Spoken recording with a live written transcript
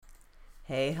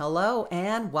Hey, hello,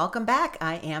 and welcome back.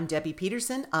 I am Debbie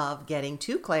Peterson of Getting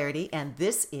to Clarity, and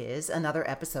this is another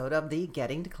episode of the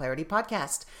Getting to Clarity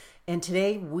podcast. And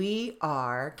today we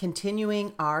are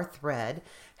continuing our thread,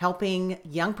 helping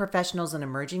young professionals and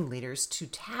emerging leaders to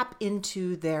tap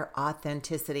into their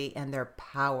authenticity and their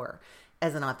power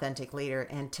as an authentic leader.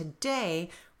 And today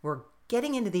we're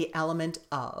getting into the element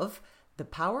of the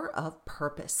power of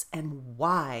purpose and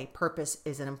why purpose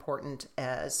is important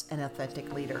as an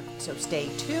authentic leader. So stay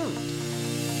tuned.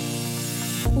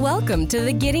 Welcome to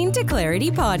the Getting to Clarity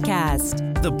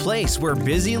podcast, the place where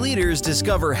busy leaders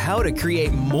discover how to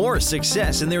create more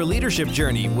success in their leadership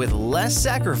journey with less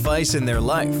sacrifice in their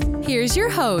life. Here's your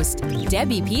host,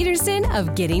 Debbie Peterson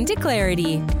of Getting to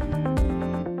Clarity.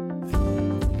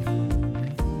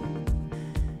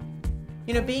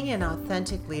 You know, being an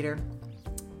authentic leader,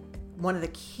 one of the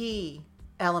key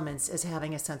elements is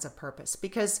having a sense of purpose,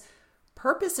 because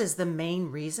purpose is the main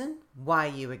reason why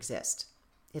you exist.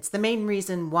 It's the main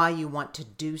reason why you want to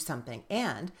do something.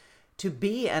 And to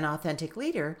be an authentic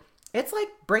leader, it's like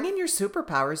bringing your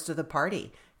superpowers to the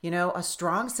party. You know, a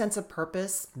strong sense of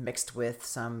purpose mixed with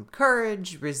some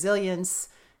courage, resilience,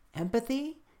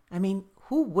 empathy. I mean,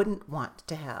 who wouldn't want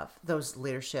to have those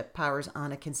leadership powers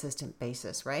on a consistent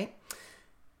basis, right?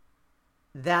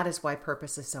 That is why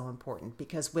purpose is so important,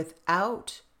 because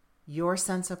without your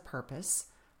sense of purpose,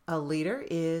 a leader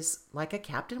is like a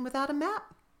captain without a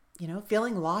map, you know,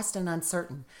 feeling lost and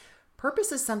uncertain.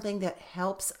 Purpose is something that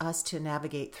helps us to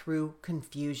navigate through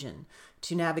confusion,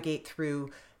 to navigate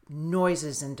through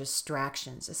noises and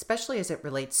distractions, especially as it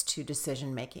relates to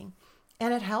decision making.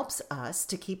 And it helps us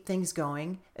to keep things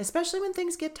going, especially when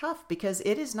things get tough, because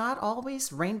it is not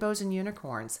always rainbows and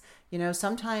unicorns. You know,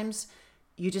 sometimes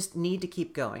you just need to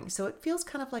keep going. So it feels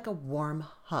kind of like a warm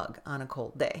hug on a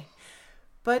cold day.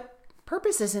 But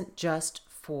purpose isn't just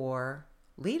for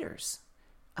leaders.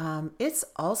 It's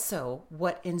also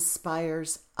what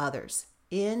inspires others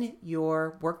in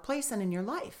your workplace and in your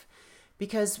life.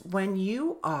 Because when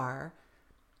you are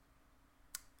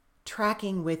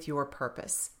tracking with your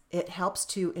purpose, it helps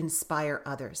to inspire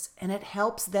others, and it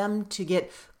helps them to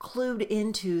get clued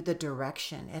into the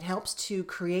direction. It helps to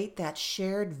create that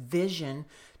shared vision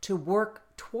to work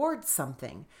towards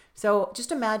something. So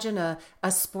just imagine a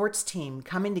sports team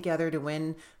coming together to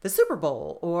win the Super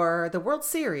Bowl or the World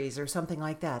Series or something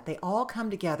like that. They all come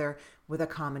together with a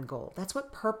common goal. That's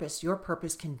what your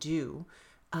purpose can do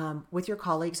with your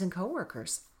colleagues and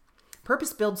coworkers.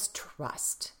 Purpose builds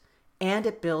trust. And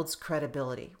it builds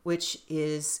credibility, which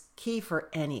is key for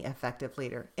any effective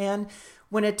leader. And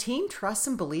when a team trusts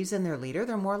and believes in their leader,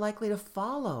 they're more likely to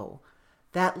follow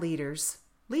that leader's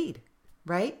lead,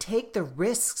 right? Take the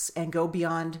risks and go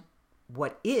beyond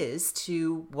what is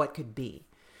to what could be.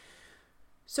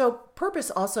 So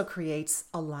purpose also creates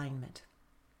alignment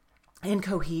and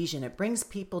cohesion. It brings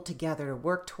people together to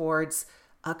work towards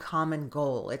a common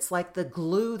goal. It's like the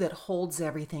glue that holds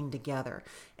everything together,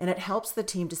 and it helps the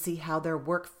team to see how their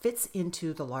work fits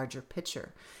into the larger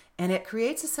picture. And it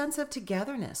creates a sense of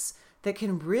togetherness that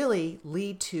can really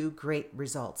lead to great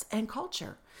results and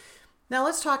culture. Now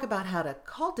let's talk about how to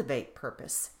cultivate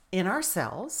purpose in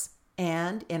ourselves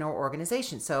and in our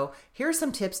organization. So here are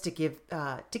some tips to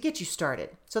get you started.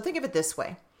 So think of it this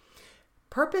way.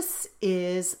 Purpose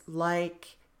is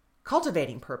like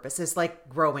cultivating purpose is like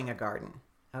growing a garden.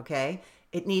 Okay,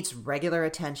 it needs regular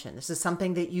attention. This is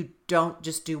something that you don't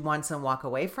just do once and walk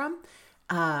away from.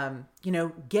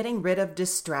 Getting rid of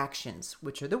distractions,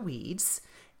 which are the weeds,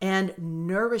 and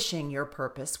nourishing your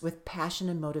purpose with passion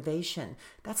and motivation.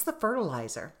 That's the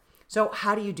fertilizer. So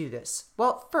how do you do this?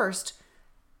 Well, first,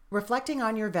 reflecting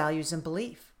on your values and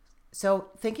belief. So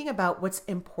thinking about what's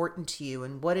important to you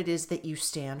and what it is that you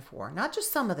stand for, not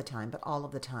just some of the time, but all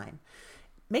of the time.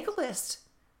 Make a list.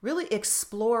 Really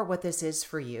explore what this is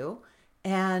for you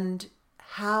and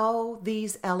how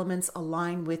these elements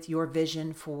align with your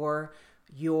vision for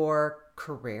your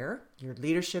career, your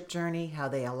leadership journey, how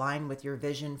they align with your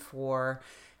vision for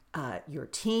your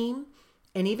team,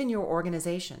 and even your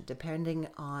organization, depending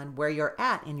on where you're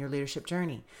at in your leadership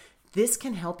journey. This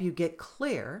can help you get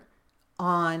clear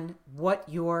on what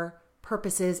your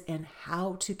purpose is and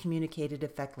how to communicate it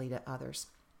effectively to others.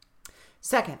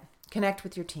 Second, connect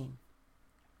with your team.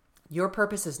 Your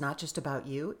purpose is not just about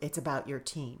you, it's about your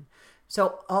team.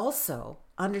 So also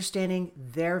understanding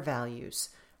their values,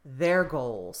 their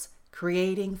goals,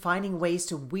 finding ways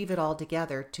to weave it all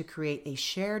together to create a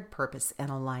shared purpose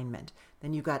and alignment.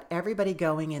 Then you've got everybody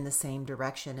going in the same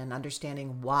direction and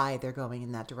understanding why they're going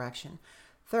in that direction.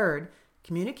 Third,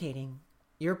 communicating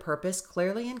your purpose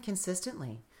clearly and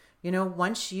consistently.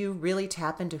 Once you really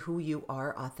tap into who you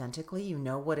are authentically, you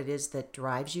know what it is that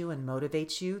drives you and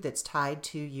motivates you, that's tied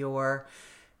to your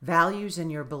values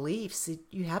and your beliefs.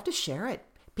 You have to share it.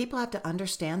 People have to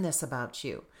understand this about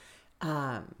you.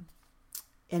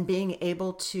 And being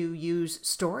able to use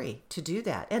story to do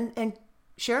that. And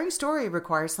sharing story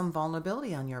requires some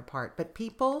vulnerability on your part, but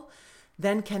people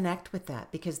then connect with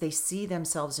that because they see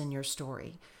themselves in your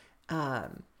story.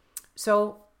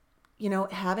 So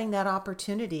having that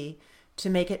opportunity to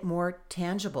make it more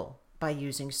tangible by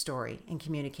using story and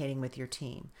communicating with your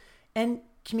team and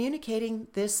communicating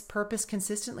this purpose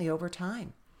consistently over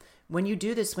time. When you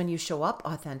do this, when you show up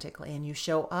authentically and you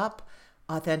show up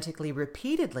authentically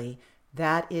repeatedly,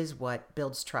 that is what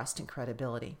builds trust and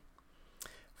credibility.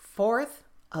 Fourth,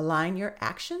 align your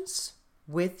actions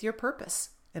with your purpose.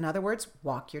 In other words,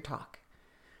 walk your talk.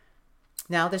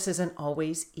 Now, this isn't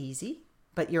always easy,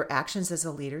 but your actions as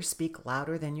a leader speak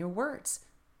louder than your words.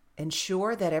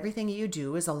 Ensure that everything you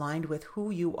do is aligned with who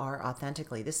you are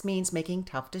authentically. This means making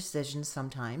tough decisions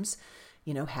sometimes,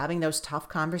 having those tough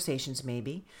conversations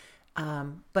maybe,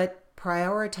 but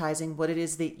prioritizing what it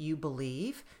is that you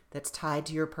believe that's tied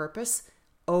to your purpose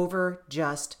over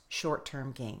just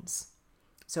short-term gains.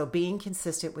 So being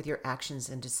consistent with your actions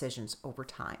and decisions over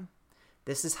time.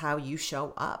 This is how you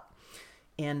show up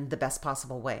in the best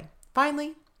possible way.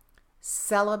 Finally,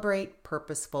 celebrate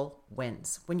purposeful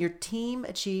wins. When your team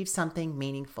achieves something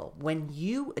meaningful, when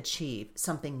you achieve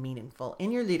something meaningful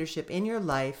in your leadership, in your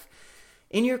life,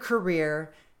 in your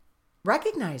career,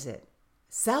 recognize it,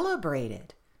 celebrate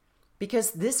it,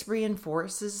 because this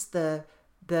reinforces the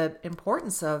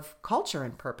importance of culture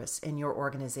and purpose in your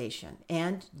organization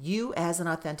and you as an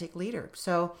authentic leader.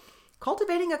 So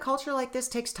cultivating a culture like this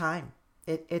takes time.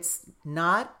 It's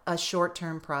not a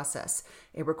short-term process.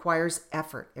 It requires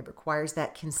effort. It requires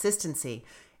that consistency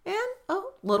and a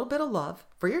little bit of love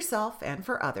for yourself and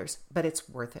for others, but it's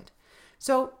worth it.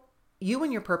 So you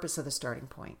and your purpose are the starting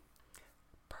point.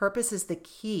 Purpose is the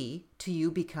key to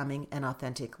you becoming an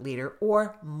authentic leader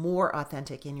or more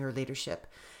authentic in your leadership.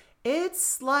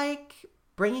 It's like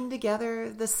bringing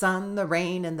together the sun, the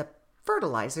rain, and the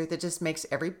fertilizer that just makes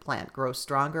every plant grow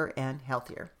stronger and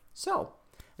healthier. So,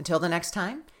 until the next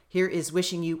time, here is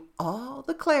wishing you all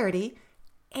the clarity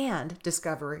and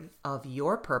discovery of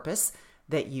your purpose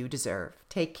that you deserve.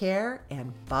 Take care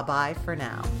and bye-bye for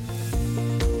now.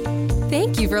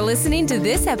 Thank you for listening to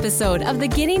this episode of the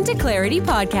Getting to Clarity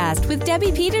podcast with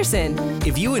Debbie Peterson.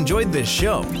 If you enjoyed this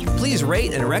show, please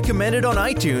rate and recommend it on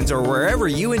iTunes or wherever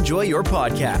you enjoy your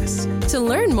podcasts. To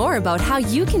learn more about how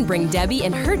you can bring Debbie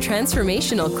and her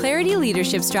transformational clarity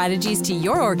leadership strategies to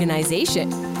your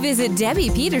organization, visit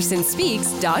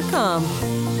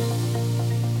DebbiePetersonSpeaks.com.